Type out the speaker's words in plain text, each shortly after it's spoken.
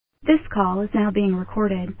This call is now being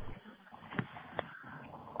recorded.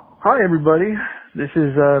 Hi, everybody. This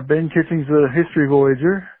is Ben Kitchings, the History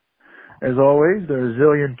Voyager. As always, there are a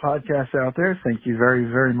zillion podcasts out there. Thank you very,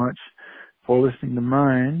 very much for listening to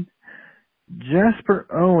mine. Jasper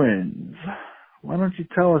Owens, why don't you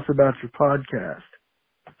tell us about your podcast?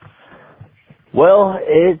 Well,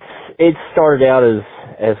 it started out as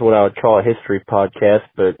what I would call a history podcast,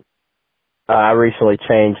 but I recently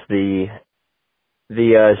changed the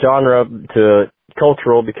genre to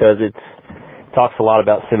cultural because it talks a lot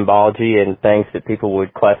about symbology and things that people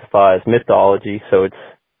would classify as mythology. So it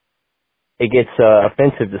gets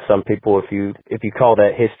offensive to some people if you call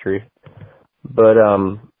that history. But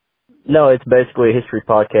no, it's basically a history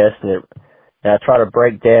podcast, and I try to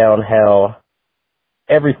break down how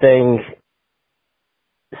everything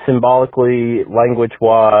symbolically,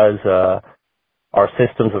 language-wise, our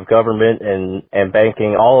systems of government and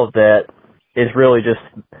banking, all of that is really just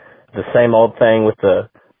the same old thing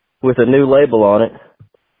with a new label on it.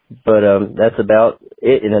 But that's about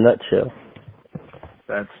it in a nutshell.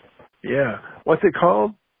 Yeah. What's it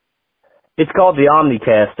called? It's called the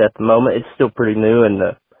OmniCast at the moment. It's still pretty new, and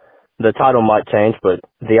the title might change, but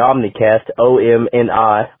the OmniCast,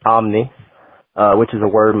 O-M-N-I, Omni, which is a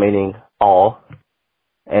word meaning all.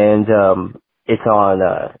 And it's on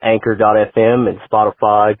Anchor.fm and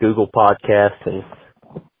Spotify, Google Podcasts, and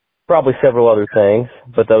probably several other things,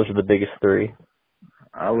 but those are the biggest three.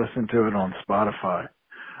 I listen to it on Spotify.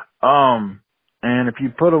 And if you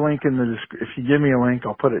put a link in if you give me a link,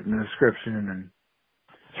 I'll put it in the description and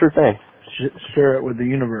Sure thing. Share it with the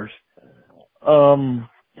universe. Well,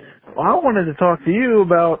 I wanted to talk to you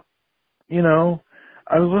about,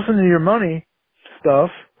 I was listening to your money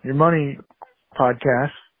stuff, your money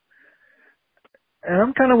podcast, and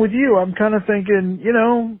I'm kind of with you. I'm kind of thinking,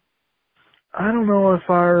 I don't know if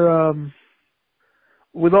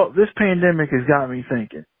with all this pandemic has got me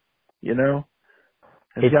thinking, got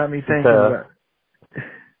me thinking about.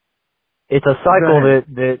 It's a cycle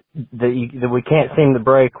that we can't seem to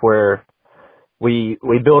break, where we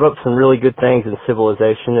build up some really good things in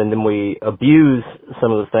civilization, and then we abuse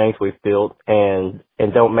some of the things we've built and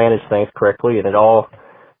don't manage things correctly, and it all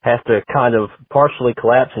has to kind of partially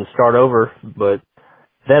collapse and start over. But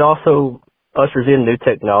that also ushers in new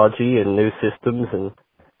technology and new systems,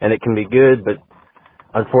 and it can be good, but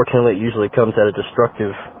unfortunately it usually comes at a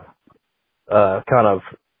destructive kind of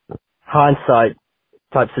hindsight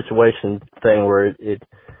type situation thing where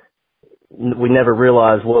we never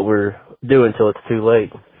realize what we're doing until it's too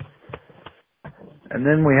late. And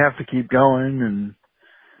then we have to keep going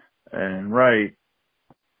and right.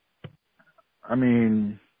 I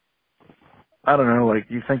mean, I don't know, like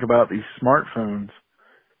you think about these smartphones.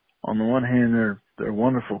 On the one hand, they're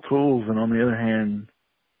wonderful tools, and on the other hand,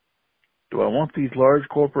 do I want these large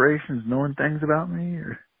corporations knowing things about me,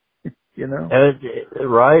 or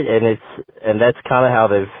Right, and that's kind of how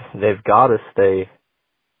they've got us. They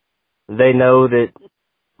know that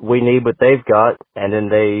we need what they've got, and then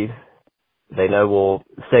they know we'll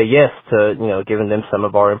say yes to giving them some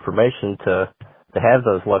of our information to have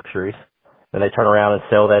those luxuries. And they turn around and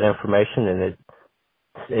sell that information, and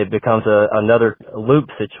it becomes another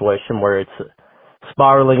loop situation where it's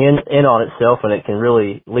spiraling in on itself, and it can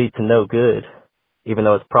really lead to no good, even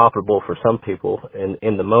though it's profitable for some people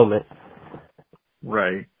in the moment.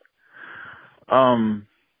 Right. So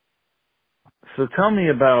tell me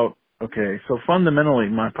about, so fundamentally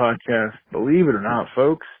my podcast, believe it or not,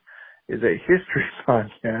 folks, is a history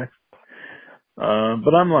podcast.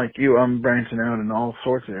 But I'm like you, I'm branching out in all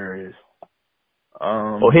sorts of areas.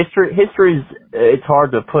 Well, history's, it's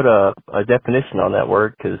hard to put a definition on that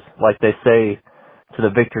word, because like they say, to the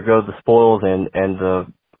victor go the spoils, and the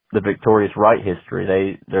victorious write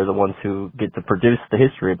history. They're the ones who get to produce the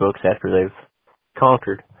history books after they've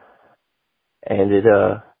conquered. And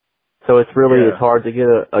so it's really, it's hard to get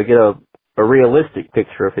a realistic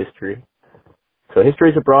picture of history. So history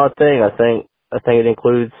is a broad thing. I think it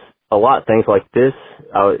includes a lot of things like this.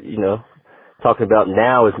 Talking about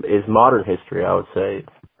now is modern history, I would say.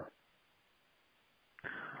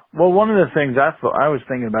 Well, one of the things I was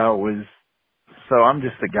thinking about was, so I'm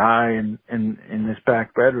just a guy in this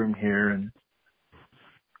back bedroom here, and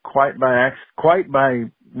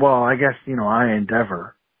well, I guess,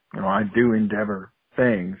 I do endeavor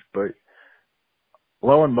things, but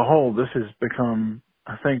lo and behold, this has become,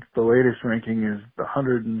 I think the latest ranking is the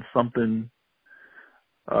 100 and something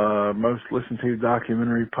most listened to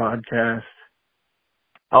documentary podcast.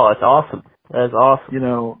 Oh, that's awesome. That's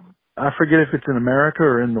awesome. I forget if it's in America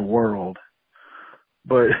or in the world,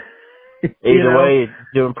 but either way, it's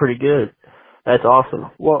doing pretty good. That's awesome.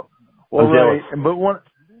 Well, I'm jealous. But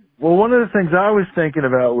Well, one of the things I was thinking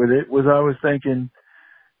about with it was I was thinking,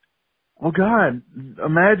 well, God,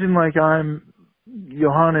 imagine like I'm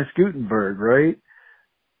Johannes Gutenberg, right?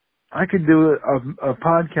 I could do a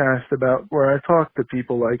podcast about where I talk to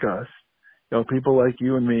people like us, people like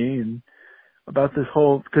you and me, and about this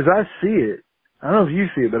whole, because I see it. I don't know if you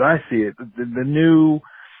see it, but I see it. The new,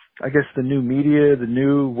 I guess the new media, the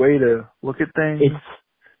new way to look at things.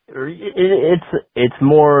 It's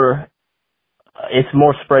more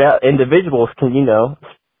spread out. Individuals can,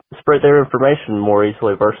 spread their information more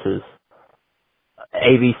easily versus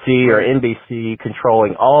ABC or NBC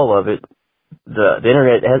controlling all of it. The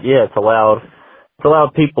internet has, it's allowed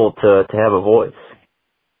people to have a voice.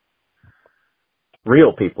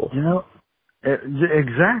 Real people.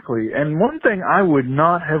 Exactly. And one thing I would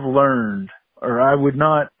not have learned, or I would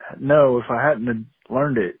not know if I hadn't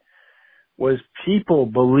learned it, was people,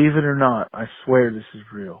 believe it or not, I swear this is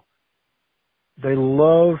real. They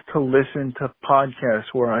love to listen to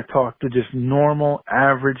podcasts where I talk to just normal,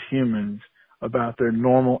 average humans about their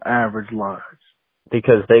normal, average lives.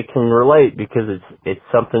 Because they can relate, because it's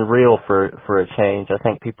something real for a change. I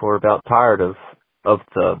think people are about tired of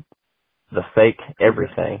the fake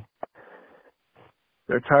everything.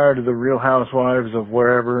 They're tired of the Real Housewives of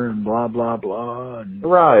wherever and blah blah blah. And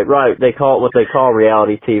right. They call it what they call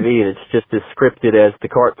reality TV, and it's just as scripted as the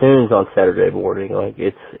cartoons on Saturday morning. Like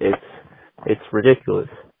it's ridiculous.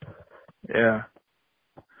 Yeah.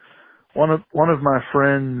 One of my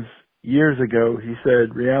friends years ago, he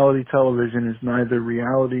said reality television is neither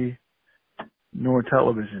reality nor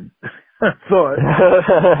television. I thought,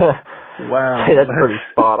 wow. Hey, that's pretty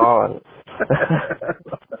spot on.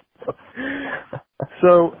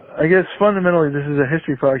 So, I guess fundamentally this is a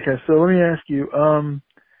history podcast. So let me ask you,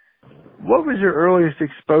 what was your earliest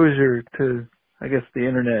exposure to, I guess, the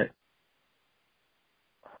internet?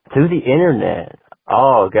 To the internet?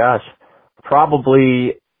 Oh, gosh.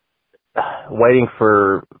 Probably waiting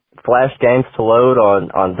for flash games to load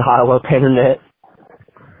on dial-up internet.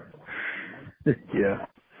 Yeah.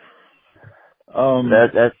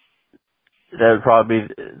 That would probably be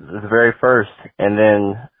the very first. And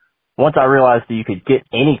then once I realized that you could get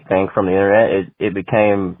anything from the internet, it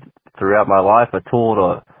became, throughout my life, a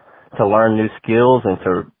tool to learn new skills and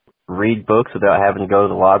to read books without having to go to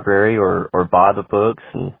the library or buy the books,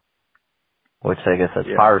 and which I guess that's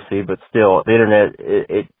piracy, but still, the internet,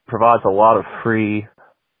 it provides a lot of free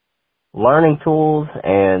learning tools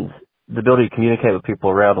and the ability to communicate with people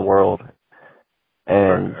around the world.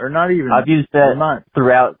 And or not even. I've used that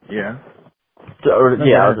throughout. Yeah.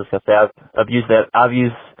 I was just gonna say I've used that. I've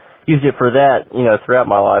used it for that, throughout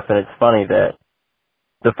my life. And it's funny that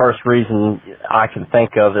the first reason I can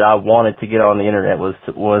think of that I wanted to get on the internet was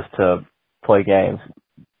to play games,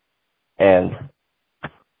 and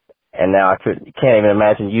now I can't even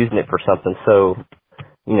imagine using it for something so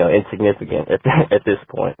insignificant at this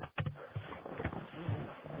point.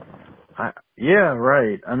 Yeah,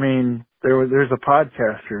 right. I mean, there's a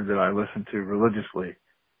podcaster that I listen to religiously.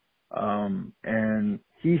 And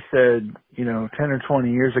he said, 10 or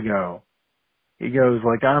 20 years ago, he goes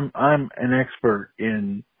like, I'm an expert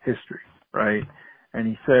in history, right? And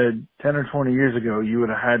he said 10 or 20 years ago, you would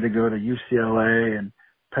have had to go to UCLA and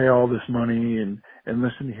pay all this money and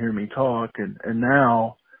listen to hear me talk. And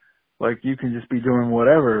now, like, you can just be doing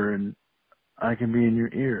whatever and I can be in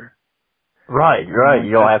your ear. Right.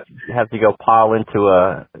 You don't have to go pile into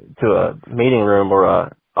a meeting room or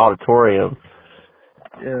a auditorium.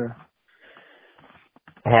 Yeah.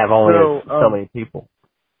 Have only so many people.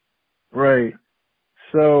 Right.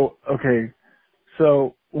 So, okay.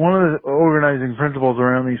 So one of the organizing principles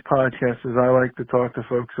around these podcasts is I like to talk to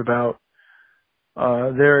folks about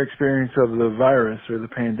their experience of the virus or the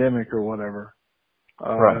pandemic or whatever.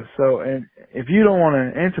 Right. So, and if you don't want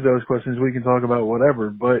to answer those questions, we can talk about whatever,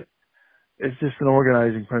 but it's just an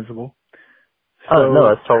organizing principle. So no,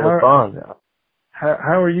 that's totally fine.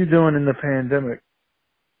 How are you doing in the pandemic?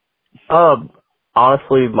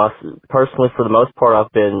 Honestly, personally, for the most part,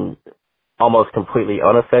 I've been almost completely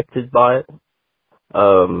unaffected by it.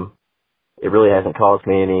 It really hasn't caused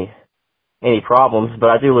me any problems, but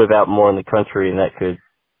I do live out more in the country, and that could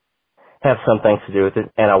have some things to do with it.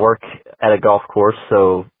 And I work at a golf course,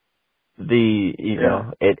 so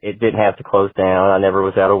it didn't have to close down. I never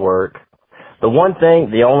was out of work. The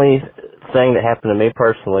only thing that happened to me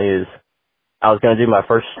personally is I was going to do my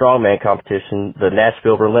first strongman competition, the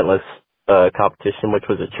Nashville Relentless competition, which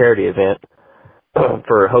was a charity event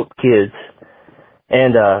for Hope Kids.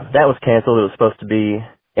 And that was canceled. It was supposed to be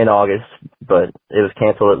in August, but it was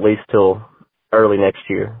canceled at least till early next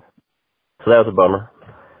year. So that was a bummer.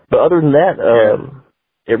 But other than that,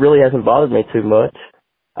 it really hasn't bothered me too much.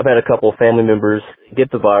 I've had a couple of family members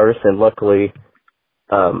get the virus, and luckily,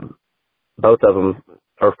 both of them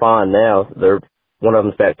are fine now. One of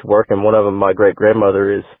them's back to work, and one of them, my great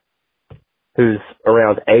grandmother, who's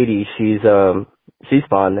around 80. She's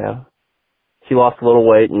fine now. She lost a little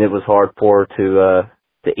weight, and it was hard for her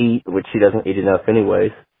to eat, which she doesn't eat enough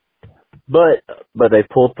anyways. But they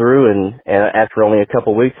pulled through, and after only a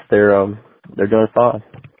couple of weeks, they're doing fine.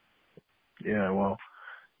 Yeah, well,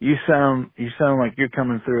 you sound like you're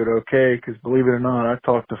coming through it okay. Because believe it or not, I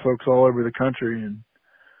talked to folks all over the country, and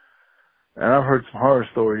I've heard some horror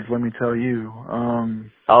stories. Let me tell you.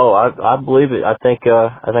 I believe it. I think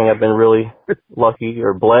I've been really lucky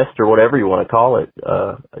or blessed or whatever you want to call it.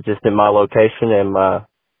 Just in my location and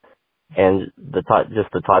the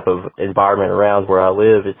type of environment around where I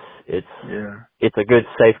live. It's a good,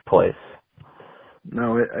 safe place.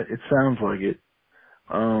 No, it sounds like it.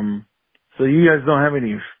 So you guys don't have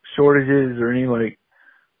any shortages or any like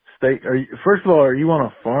state? First of all, are you on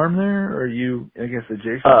a farm there, or are you, I guess,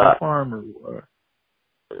 adjacent to a farm, or?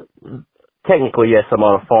 Technically, yes, I'm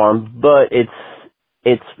on a farm, but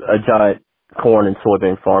it's a giant corn and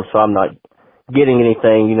soybean farm, so I'm not getting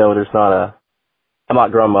anything. I'm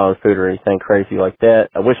not growing my own food or anything crazy like that.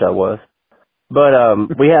 I wish I was.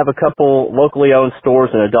 But we have a couple locally owned stores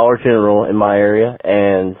and a Dollar General in my area,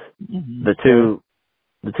 and the two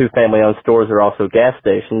family owned stores are also gas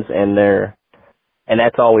stations, and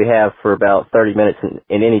that's all we have for about 30 minutes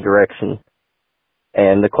in any direction.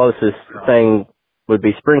 And the closest thing would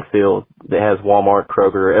be Springfield that has Walmart,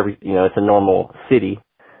 Kroger, it's a normal city.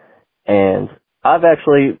 And I've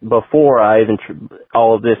actually, before I even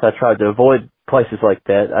all of this, I tried to avoid places like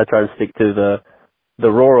that. I try to stick to the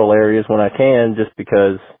rural areas when I can, just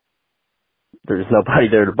because there's nobody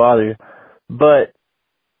there to bother you. But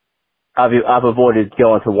I've avoided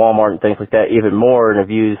going to Walmart and things like that even more, and have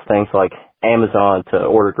used things like Amazon to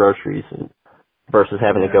order groceries versus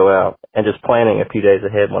having to go out, and just planning a few days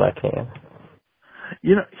ahead when I can.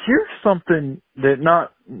 Here's something that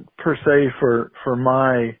not per se for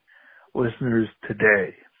my listeners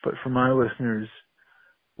today, but for my listeners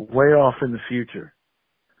way off in the future.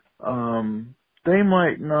 They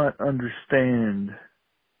might not understand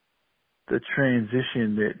the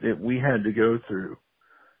transition that we had to go through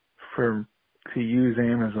to use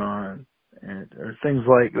Amazon or things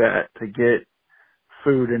like that to get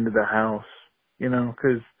food into the house,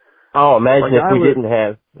 because imagine if we didn't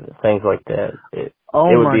have things like that. It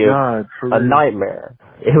would be a nightmare.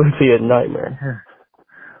 It would be a nightmare.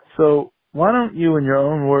 So why don't you, in your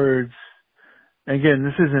own words, again,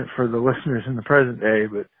 this isn't for the listeners in the present day,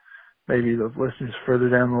 but maybe the listeners further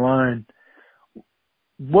down the line,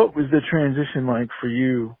 what was the transition like for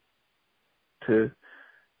you to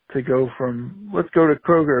go from, let's go to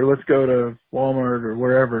Kroger, let's go to Walmart or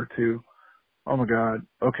wherever, to, oh my God,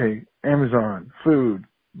 okay, Amazon, food,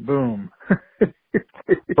 boom.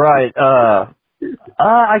 Right.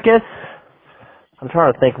 I guess I'm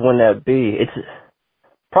trying to think when that'd be. It's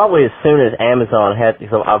probably as soon as Amazon had,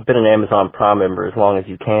 so I've been an Amazon Prime member as long as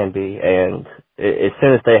you can be, and as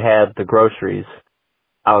soon as they had the groceries,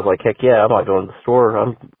 I was like, heck yeah, I'm not going to the store.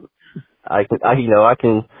 I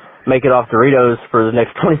can make it off Doritos for the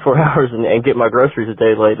next 24 hours and get my groceries a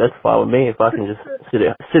day late. That's fine with me if I can just sit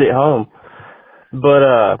at home. But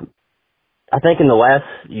I think in the last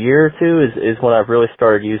year or two is when I've really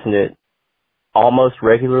started using it almost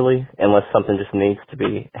regularly. Unless something just needs to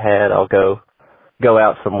be had, I'll go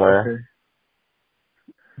out somewhere. Okay.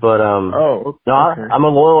 But no, I'm a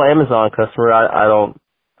loyal Amazon customer. I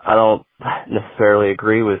don't necessarily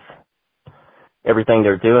agree with everything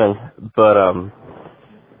they're doing, but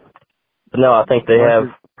no, I think they have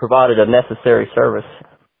provided a necessary service.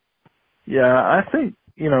 Yeah, I think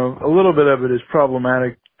a little bit of it is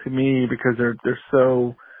problematic to me because they're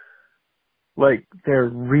so, like, they're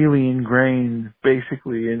really ingrained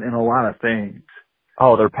basically in a lot of things.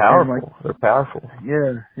 Oh, they're powerful. They're powerful.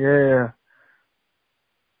 Yeah.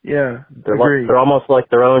 They're almost like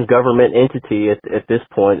their own government entity at this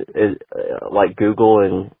point, like Google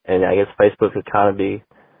and I guess Facebook would kind of be.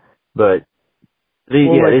 But these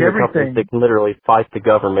are companies that can literally fight the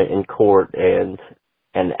government in court and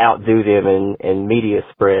outdo them in media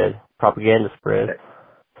spread, propaganda spread.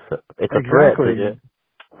 So it's a threat to it.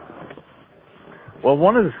 Well,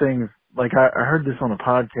 one of the things, like I heard this on a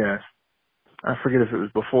podcast, I forget if it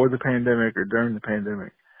was before the pandemic or during the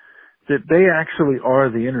pandemic, that they actually are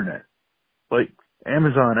the internet. Like,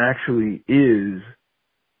 Amazon actually is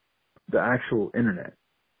the actual internet.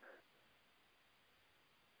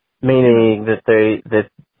 Meaning that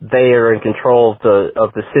they are in control of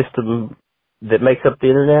the system that makes up the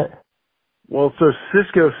internet? Well, so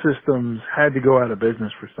Cisco Systems had to go out of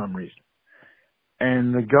business for some reason.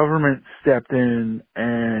 And the government stepped in,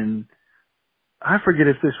 and I forget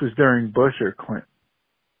if this was during Bush or Clinton.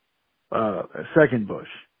 Second Bush.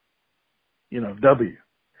 W.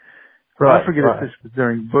 Right, I forget if this was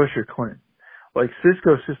during Bush or Clinton. Like,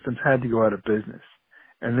 Cisco Systems had to go out of business.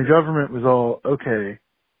 And the government was all, okay,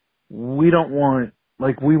 we want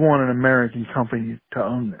an American company to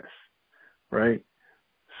own this, right?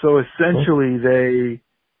 So essentially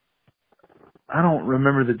I don't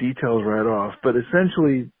remember the details right off, but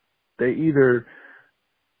essentially they either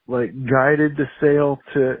like guided the sale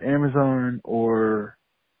to Amazon or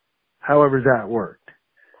however that worked.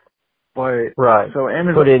 But right. so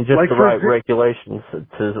Amazon Put in just like the right regulations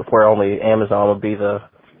to where only Amazon would be the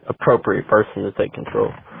appropriate person to take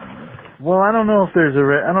control. Well, I don't know if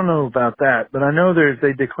I don't know about that, but I know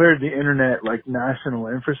they declared the internet like national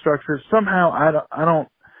infrastructure. Somehow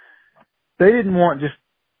they didn't want just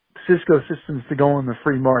Cisco Systems to go on the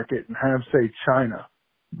free market and have, say, China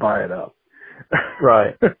buy it up.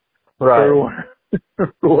 Right. Right. or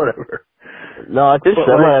whatever. No, I think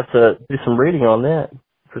I might have to do some reading on that,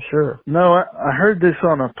 for sure. No, I heard this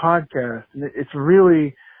on a podcast, and it's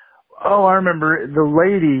really, I remember the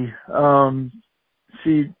lady,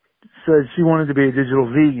 she said she wanted to be a digital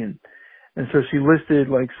vegan, and so she listed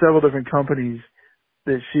like several different companies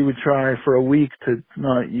that she would try for a week to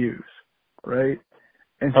not use, right?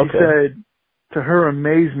 And she said, to her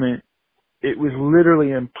amazement, it was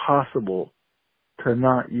literally impossible to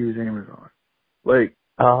not use Amazon. Like,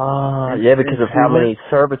 because of how many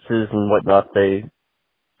services and whatnot they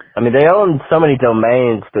own so many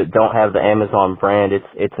domains that don't have the Amazon brand. It's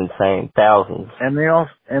insane, thousands. And they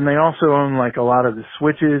also own like a lot of the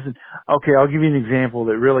switches. Okay, I'll give you an example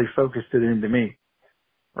that really focused it into me,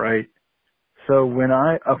 right? So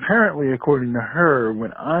apparently according to her,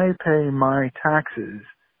 when I pay my taxes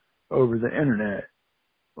over the internet,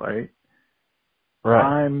 right?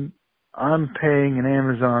 I'm paying an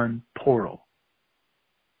Amazon portal,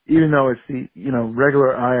 even though it's the,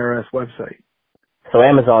 regular IRS website. So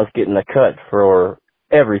Amazon's getting a cut for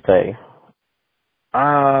everything.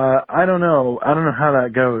 I don't know. I don't know how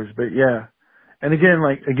that goes, but yeah. And again,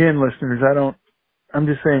 listeners, I'm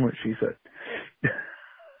just saying what she said. Yeah.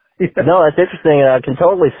 No, that's interesting, and I can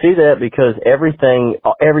totally see that because everything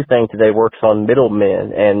today works on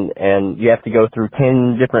middlemen, and you have to go through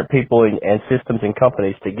 10 different people and systems and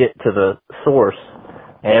companies to get to the source,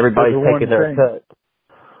 and everybody's taking their cut.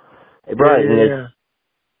 Right, and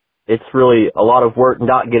it's really a lot of work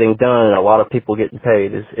not getting done and a lot of people getting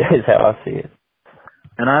paid is how I see it.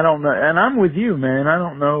 And I don't know, and I'm with you, man. I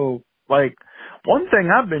don't know, like, one thing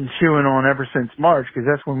I've been chewing on ever since March, because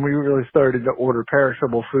that's when we really started to order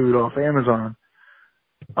perishable food off Amazon.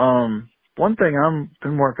 One thing I've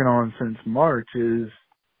been working on since March is,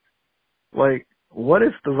 like, what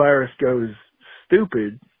if the virus goes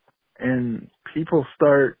stupid and people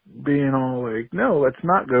start being all like, no, let's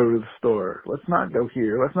not go to the store. Let's not go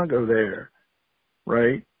here. Let's not go there.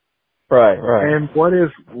 Right? Right. And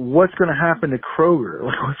what's going to happen to Kroger?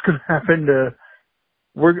 Like, what's going to happen to,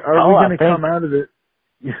 are we going to come out of it?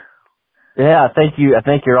 Yeah, I think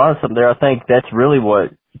you're on something there. I think that's really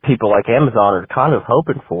what people like Amazon are kind of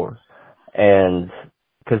hoping for. And,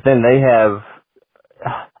 cause then they have,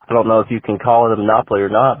 I don't know if you can call it a monopoly or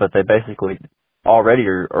not, but they basically already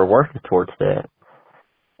are working towards that.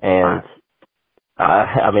 And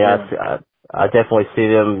I definitely see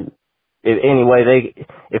them.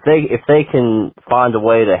 If they can find a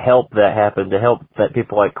way to help that happen, to help that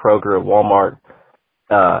people like Kroger and Walmart,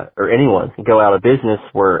 or anyone go out of business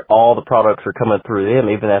where all the products are coming through them,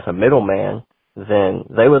 even as a middleman, then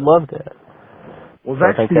they would love that. Well,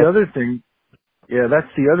 that's the other thing. Yeah,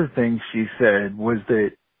 that's the other thing she said was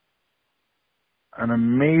that an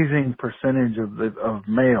amazing percentage of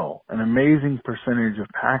mail, an amazing percentage of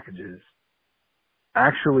packages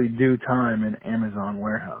actually do time in Amazon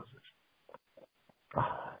warehouses.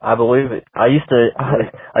 I believe it. I used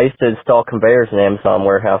to install conveyors in Amazon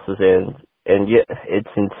warehouses, and yet it's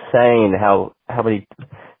insane how many,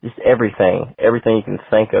 just everything you can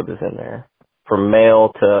think of is in there, from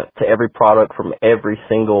mail to every product from every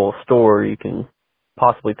single store you can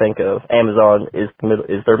possibly think of. Amazon is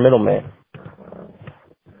their middleman.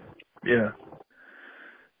 Yeah.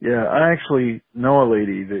 I actually know a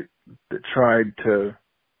lady that tried to,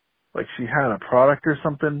 like, she had a product or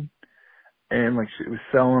something, and like she was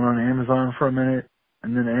selling on Amazon for a minute,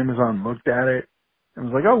 and then Amazon looked at it and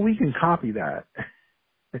was like, "Oh, we can copy that."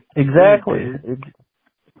 Exactly.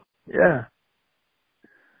 Yeah.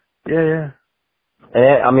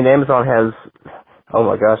 And Amazon has, oh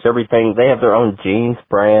my gosh, everything. They have their own jeans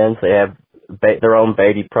brands. They have their own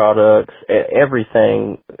baby products,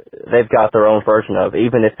 everything they've got their own version of,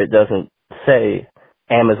 even if it doesn't say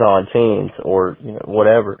Amazon jeans or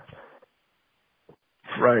whatever.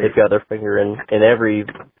 Right. They've got their finger in every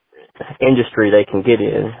industry they can get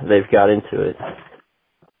in. They've got into it.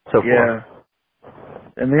 So yeah. far.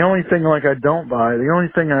 And the only thing the only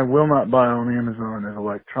thing I will not buy on Amazon is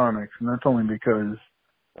electronics, and that's only because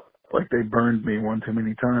they burned me one too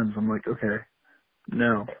many times. I'm like, okay,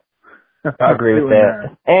 no. I'm I not agree with doing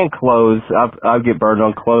that. And clothes. I get burned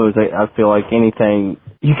on clothes. I feel like anything,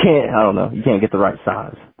 you can't get the right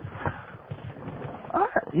size.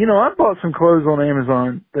 I bought some clothes on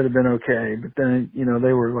Amazon that have been okay, but then,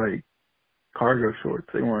 they were like cargo shorts.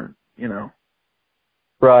 They weren't,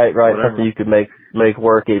 Right. whatever. Something you could make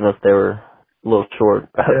work even if they were a little short.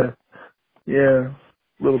 Yeah,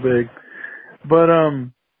 a little big. But,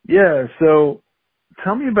 yeah, so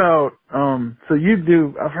tell me about, so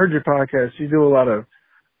I've heard your podcast, you do a lot of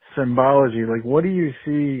symbology. Like, what do you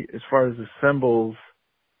see as far as the symbols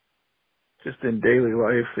just in daily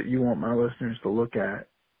life that you want my listeners to look at?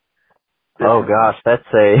 Oh gosh, that's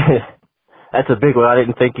a big one. I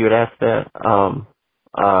didn't think you would ask that. Oh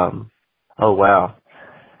wow.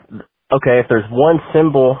 Okay, if there's one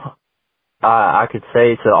symbol I could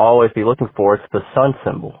say to always be looking for, it's the sun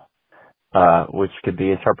symbol, which could be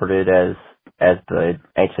interpreted as the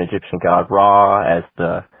ancient Egyptian god Ra, as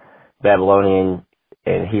the Babylonian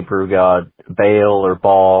and Hebrew god Baal or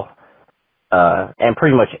Baal, and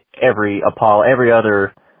pretty much every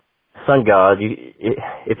other sun god.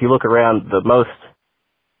 If you look around, the most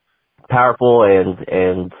powerful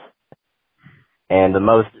and the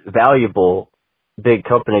most valuable big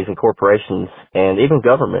companies and corporations and even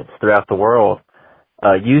governments throughout the world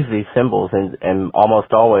use these symbols, and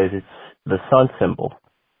almost always it's the sun symbol,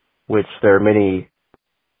 which there are many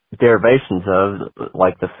derivations of,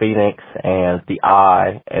 like the phoenix and the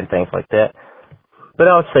eye and things like that. But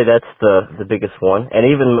I would say that's the biggest one. And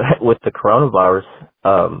even with the coronavirus,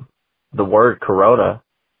 the word corona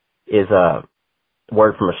is a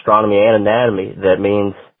word from astronomy and anatomy that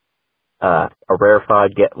means in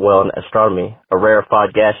astronomy, a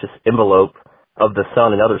rarefied gaseous envelope of the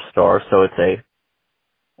sun and other stars. So it's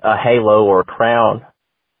a halo or a crown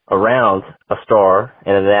around a star,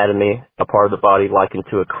 and anatomy, a part of the body likened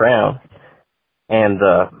to a crown. And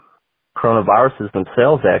the coronaviruses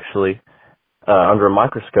themselves actually, under a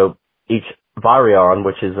microscope, each virion,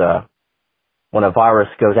 which is when a virus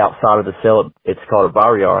goes outside of the cell, it's called a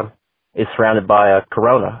virion, is surrounded by a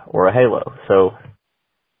corona or a halo. So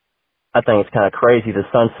I think it's kind of crazy. The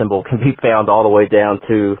sun symbol can be found all the way down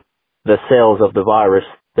to the cells of the virus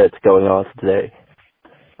that's going on today.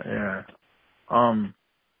 Yeah.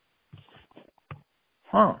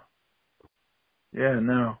 Yeah,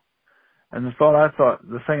 no. And the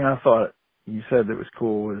thing I thought you said that was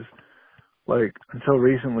cool was, until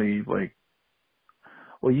recently, you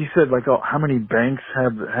said, how many banks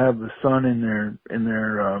have the sun in their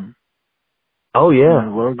Oh yeah, in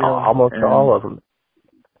their logo? almost all of them.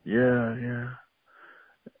 Yeah.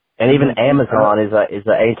 And even Amazon is a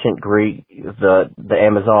ancient Greek, the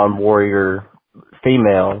Amazon warrior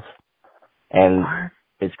females, and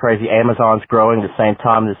it's crazy. Amazon's growing at the same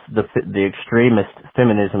time the extremist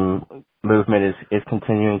feminism movement is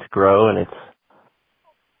continuing to grow, and it's.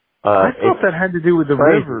 I thought that had to do with the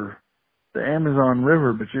crazy. river, the Amazon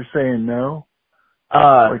River, but you're saying no.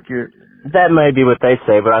 That may be what they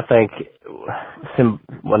say, but I think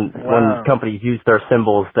when companies use their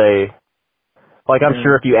symbols, I'm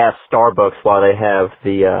sure if you ask Starbucks why they have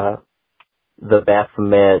the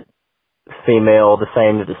Baphomet female, the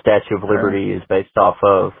same that the Statue of Liberty is based off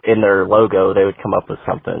of, in their logo, they would come up with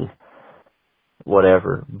something,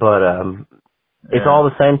 whatever. But it's all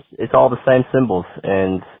the same. It's all the same symbols,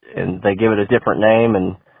 and they give it a different name.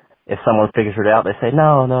 And if someone figures it out, they say,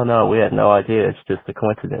 no, we had no idea. It's just a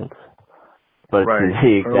coincidence. But it's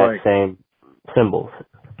the exact same symbols.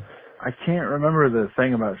 I can't remember the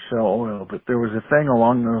thing about Shell Oil, but there was a thing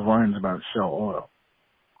along those lines about Shell Oil.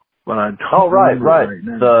 But I don't remember right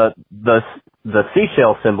now. The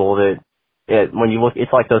seashell symbol when you look,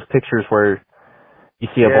 it's like those pictures where you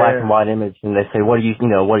see a black and white image, and they say, what do you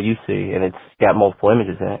see? And it's got multiple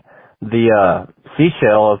images in it. The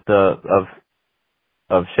seashell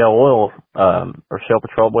of Shell Oil or Shell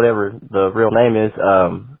Petroleum, whatever the real name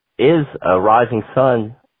is a rising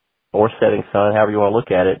sun or setting sun, however you want to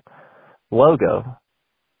look at it, logo,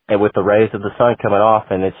 and with the rays of the sun coming off,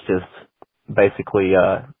 and it's just basically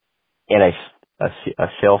in a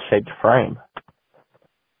shell-shaped frame.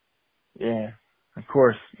 Yeah, of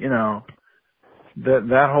course,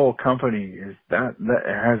 that whole company that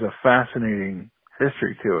has a fascinating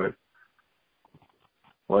history to it.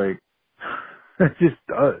 Like, it just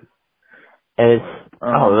does. And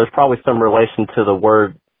there's probably some relation to the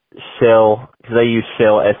word shell, because they use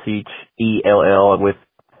shell, S-H-E-L-L, and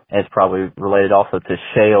it's probably related also to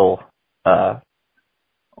shale,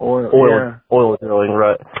 oil drilling,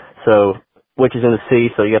 right? So, which is in the sea,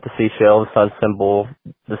 so you got the seashell, the sun symbol,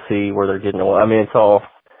 the sea where they're getting oil. I mean, it sounds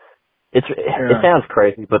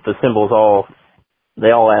crazy, but the symbols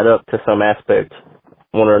they all add up to some aspect,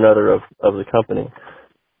 one or another of the company.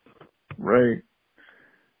 Right.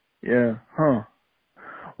 Yeah. Huh.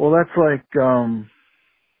 Well, that's like,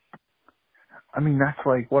 that's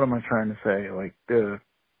like, what am I trying to say? Like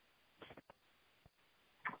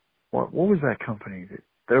what was that company?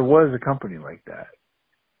 There was a company like that,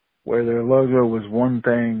 where their logo was one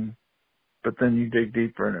thing, but then you dig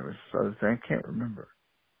deeper and it was other thing. I can't remember.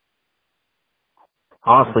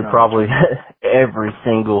 Honestly, probably every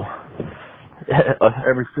single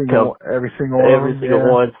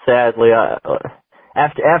one. Sadly,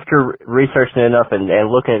 after researching enough and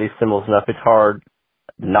looking at these symbols enough, it's hard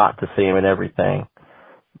not to see them in everything.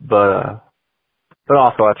 But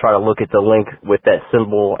also I try to look at the link with that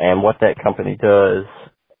symbol and what that company does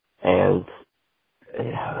and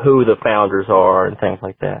who the founders are and things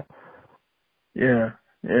like that. Yeah,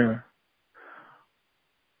 yeah.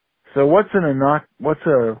 So what's a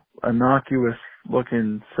innocuous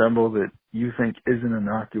looking symbol that you think isn't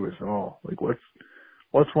innocuous at all? Like what's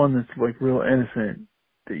one that's like real innocent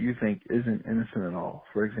that you think isn't innocent at all,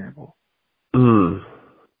 for example? It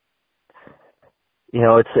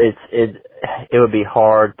would be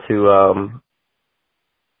hard to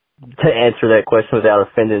answer that question without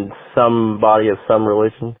offending somebody of some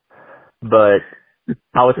religion, but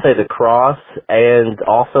I would say the cross and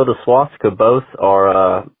also the swastika both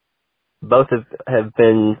have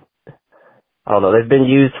been, I don't know, they've been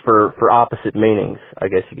used for opposite meanings, I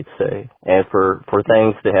guess you could say, and for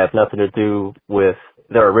things that have nothing to do with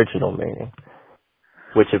their original meaning,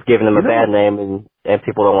 which have given them a bad name and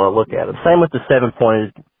people don't want to look at them. Same with the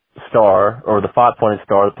 7-pointed star or the 5-pointed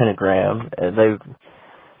star, the pentagram.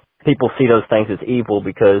 People see those things as evil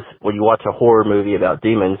because when you watch a horror movie about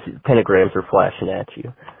demons, pentagrams are flashing at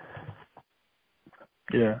you.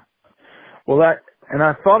 Yeah. Well, and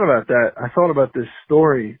I thought about that. I thought about this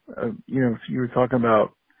story. You were talking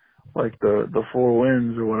about like the four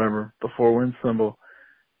winds or whatever, the four winds symbol.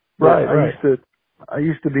 Right. I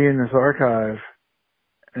used to be in this archive,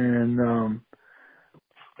 and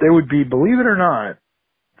they would be, believe it or not,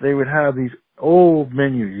 they would have these old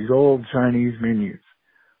menus, these old Chinese menus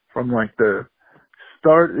from like the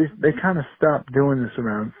start. They kind of stopped doing this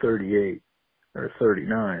around 38 or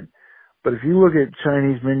 39. But if you look at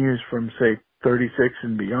Chinese menus from, say, 36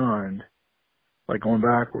 and beyond, like going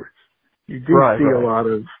backwards, you do see a lot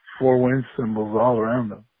of four wind symbols all around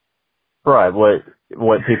them. Right,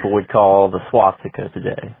 what people would call the swastika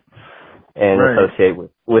today and associate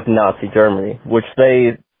with Nazi Germany, which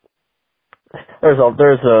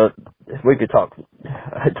we could talk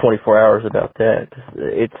 24 hours about that.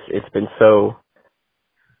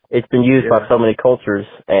 It's been used by so many cultures,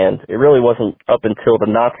 and it really wasn't up until the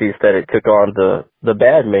Nazis that it took on the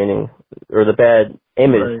bad meaning or the bad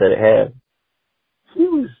image that it had.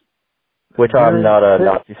 Which I'm not a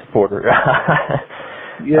Nazi supporter.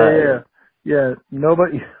 Yeah.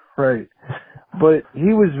 Nobody, right. But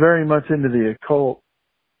he was very much into the occult.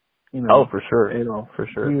 Oh, for sure. Adolf. For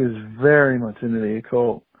sure. He was very much into the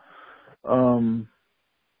occult.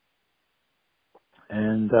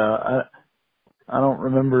 And I don't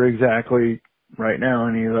remember exactly right now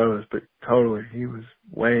any of those, but totally, he was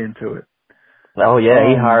way into it. Oh yeah,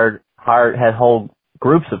 he had whole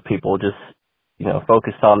groups of people just,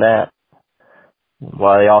 focused on that.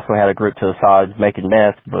 While they also had a group to the side making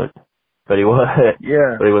meth, but he was,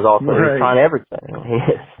 but he was also he was trying everything.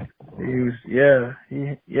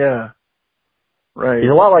 Right. He's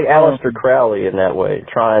a lot like Aleister Crowley in that way,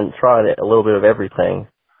 trying a little bit of everything.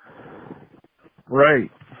 Right.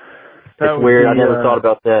 It's weird. I never thought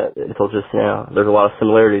about that until just now. There's a lot of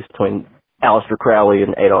similarities between Aleister Crowley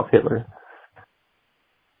and Adolf Hitler.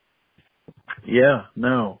 Yeah,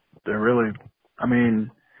 no, they're really. I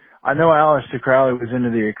mean, I know Aleister Crowley was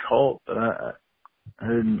into the occult, but I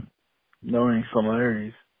didn't know any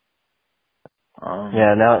similarities.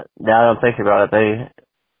 Now that I'm thinking about it,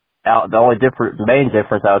 the only main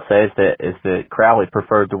difference I would say is that Crowley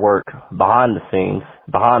preferred to work behind the scenes,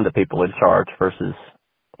 behind the people in charge, versus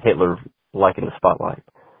Hitler liking the spotlight.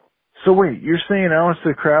 So wait, you're saying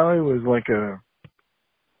Aleister Crowley was like a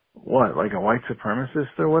white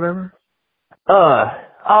supremacist or whatever?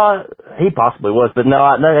 He possibly was, but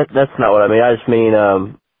no, that's not what I mean. I just mean,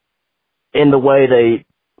 in the way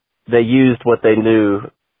they used what they knew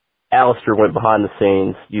Alistair went behind the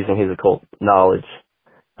scenes using his occult knowledge.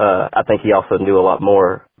 I think he also knew a lot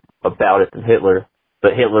more about it than Hitler.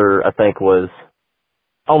 But Hitler, I think, was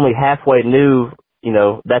only halfway knew,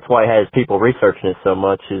 that's why he has people researching it so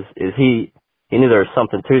much, is he knew there was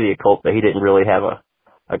something to the occult, but he didn't really have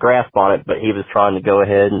a grasp on it, but he was trying to go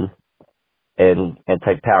ahead and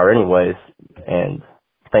take power anyways, and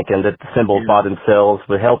thinking that the symbols by themselves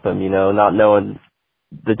would help him, not knowing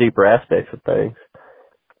the deeper aspects of things.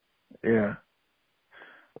 Yeah.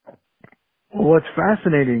 Well, what's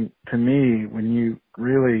fascinating to me when you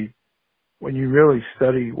really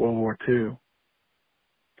study World War II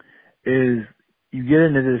is you get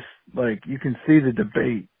into this, like, you can see the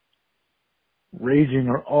debate raging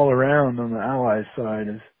all around on the Allies side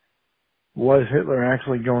is, was Hitler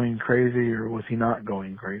actually going crazy or was he not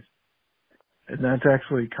going crazy? And that's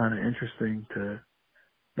actually kind of interesting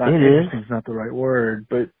interesting is not the right word,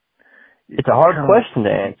 but it's a hard question to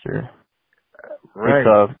answer.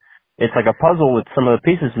 Right. It's like a puzzle with some of the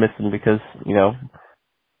pieces missing because,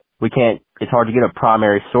 it's hard to get a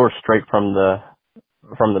primary source straight from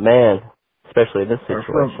the man, especially in this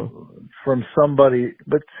situation. From somebody,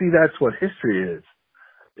 but see, that's what history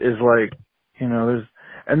is like,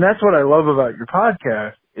 and that's what I love about your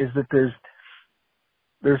podcast is that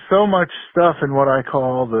there's so much stuff in what I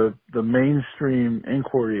call the mainstream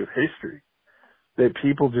inquiry of history that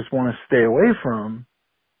people just want to stay away from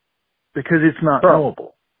because it's not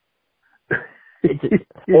knowable.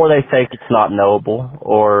 Or they think it's not knowable,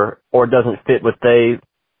 or it doesn't fit what they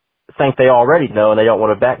think they already know and they don't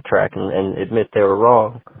want to backtrack and admit they were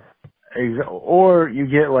wrong. Or you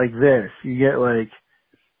get like this. You get like,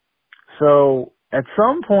 so at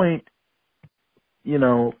some point,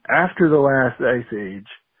 after the last ice age,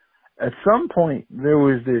 at some point there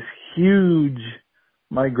was this huge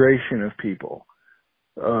migration of people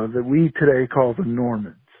that we today call the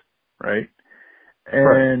Normans, right?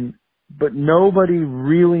 And but nobody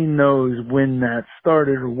really knows when that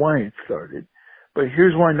started or why it started. But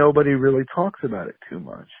here's why nobody really talks about it too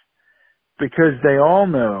much. Because they all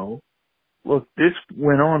know, look, this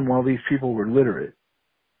went on while these people were literate.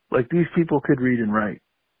 Like, these people could read and write.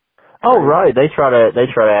 Oh, right. They try to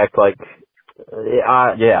act like,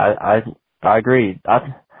 I agree.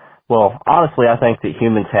 Well, honestly, I think that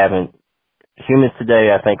humans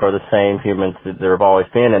today, I think, are the same humans that there have always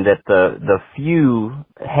been, and that the few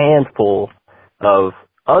handful of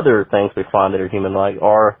other things we find that are human-like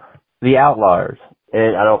are the outliers.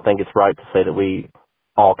 And I don't think it's right to say that we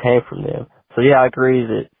all came from them. So yeah, I agree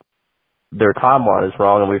that their timeline is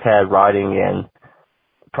wrong, and we've had writing and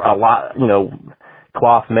a lot,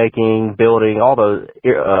 cloth making, building, all those,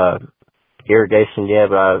 irrigation,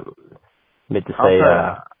 but I meant to say,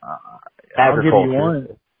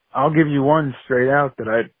 agriculture. I'll give you one straight out that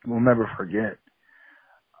I will never forget.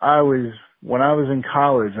 When I was in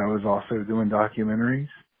college, I was also doing documentaries,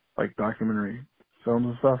 like documentary films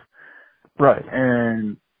and stuff. Right.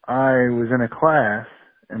 And I was in a class,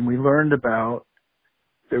 and we learned about,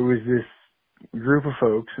 there was this group of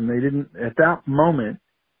folks, and at that moment,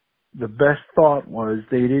 the best thought was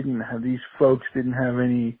these folks didn't have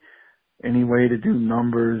any way to do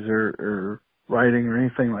numbers or writing or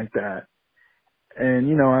anything like that. And,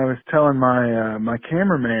 I was telling my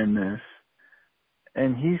cameraman this,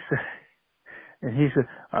 and he said,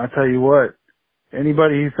 I'll tell you what,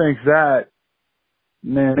 anybody who thinks that,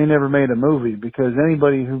 man, they never made a movie, because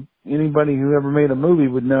anybody who ever made a movie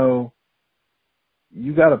would know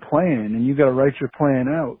you got a plan and you got to write your plan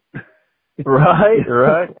out. Right.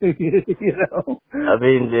 I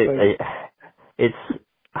mean,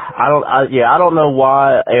 I don't know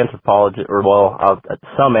why anthropologists,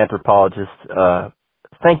 some anthropologists,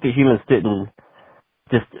 think that humans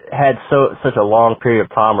just had such a long period of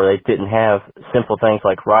time where they didn't have simple things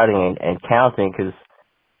like writing and counting, because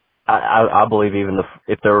I believe even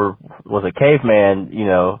if there was a caveman,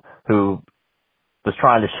 who was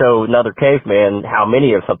trying to show another caveman how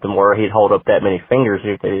many of something were, he'd hold up that many fingers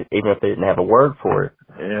even if they didn't have a word for it.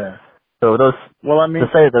 Yeah. So to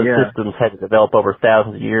say that those systems had to develop over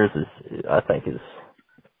thousands of years I think is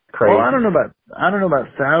crazy. Well, I don't know about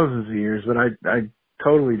thousands of years, but I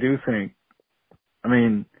totally do think, I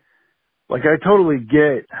totally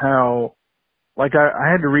get how, I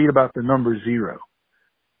had to read about the number zero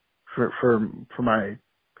for my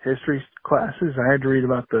history classes. I had to read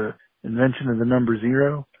about the invention of the number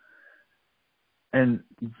zero. And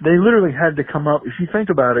they literally had to come up, if you think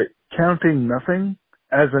about it, counting nothing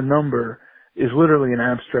as a number is literally an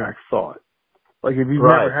abstract thought. Like, if you've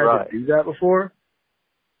never had to do that before.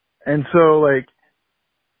 And so,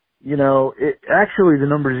 actually the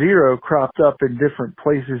number zero cropped up in different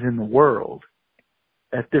places in the world.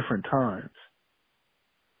 at different times.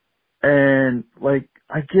 And like,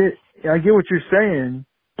 I get what you're saying,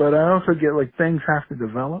 but I also get like things have to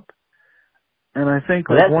develop. And I think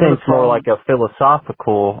like that one of seems the more problems, like a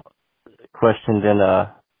philosophical question than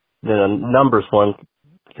a numbers one,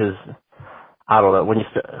 because I don't know, when you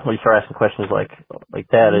start asking questions like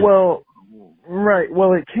that, well, right,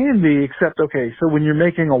 well it can be, except, okay, so when you're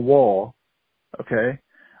making a wall, okay,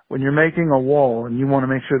 when you're making a wall and you want to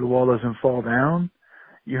make sure the wall doesn't fall down,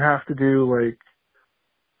 you have to do like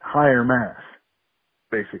higher math,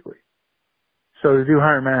 basically. So to do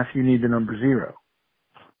higher math, you need the number 0.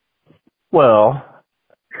 well,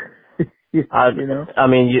 you know? I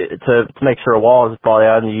mean, to make sure a wall doesn't fall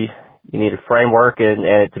down, you need a framework and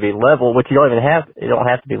it to be level, which you don't even have. It don't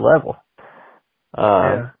have to be level.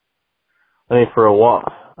 Yeah. I mean, for a wall,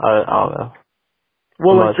 I don't know. I'm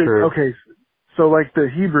Well, not like sure. okay, so like the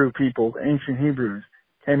Hebrew people, the ancient Hebrews,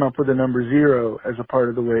 came up with the number 0 as a part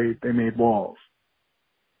of the way they made walls.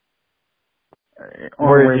 On the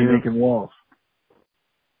Where way did to you? making walls.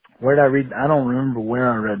 Where did I read? I don't remember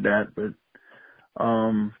where I read that, but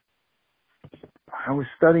I was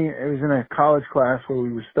studying. It was in a college class where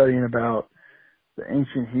we were studying about the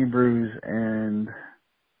ancient Hebrews and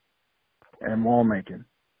wall making.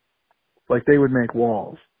 Like they would make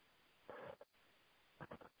walls.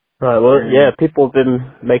 Right. Well, yeah, And people have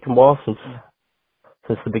been making walls since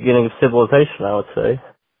the beginning of civilization, I would say.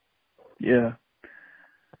 yeah.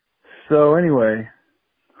 So anyway,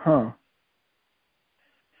 So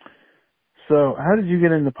how did you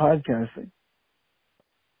get into podcasting?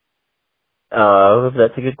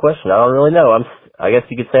 That's a good question. I don't really know. I guess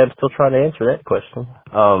you could say I'm still trying to answer that question.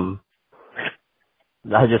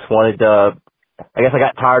 I just wanted, I guess I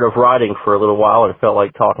got tired of writing for a little while and felt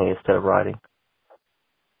like talking instead of writing.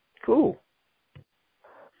 Cool.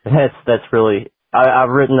 That's really, I've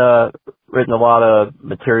written a lot of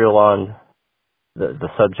material on the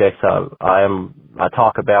subjects I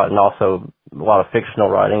talk about, and also a lot of fictional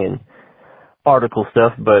writing and article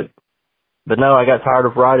stuff, but no, I got tired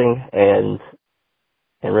of writing and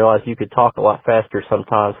realized you could talk a lot faster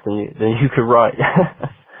sometimes than you could write.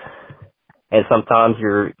 And sometimes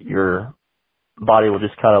your body will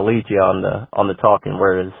just kind of lead you on the talking,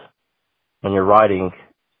 whereas when you're writing,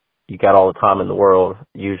 you got all the time in the world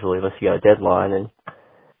usually, unless you got a deadline,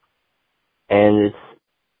 and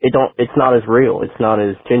it's not as real, it's not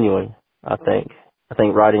as genuine. I think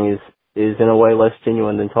writing is in a way less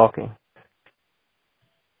genuine than talking.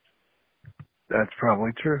 That's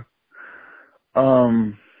probably true.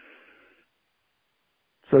 So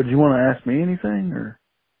do you want to ask me anything, or?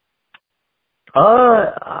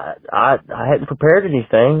 I hadn't prepared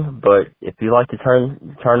anything, but if you like to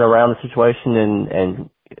turn around the situation and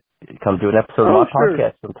come do an episode of Oh, my sure.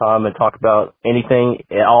 podcast sometime and talk about anything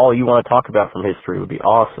at all you want to talk about from history, would be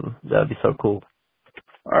awesome. That'd be so cool.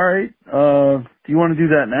 All right. Do you want to do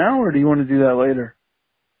that now, or do you want to do that later?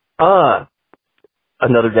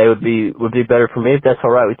 Another day would be better for me if that's all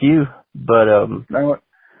right with you. But No,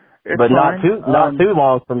 it's but not fine. too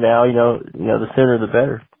long from now. You know, the sooner the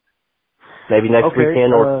better. Maybe next Okay.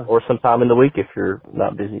 weekend or sometime in the week if you're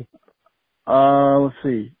not busy. Let's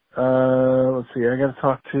see. I got to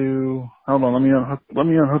talk to. Hold on. Let me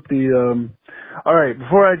unhook the. All right.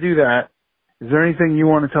 Before I do that, is there anything you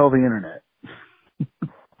want to tell the internet?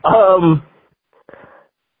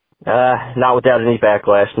 Not without any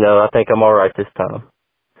backlash. No, I think I'm all right this time.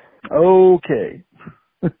 Okay.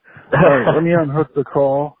 All right. Let me unhook the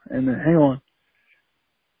call and then hang on.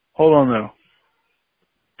 Hold on though.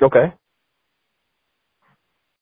 Okay.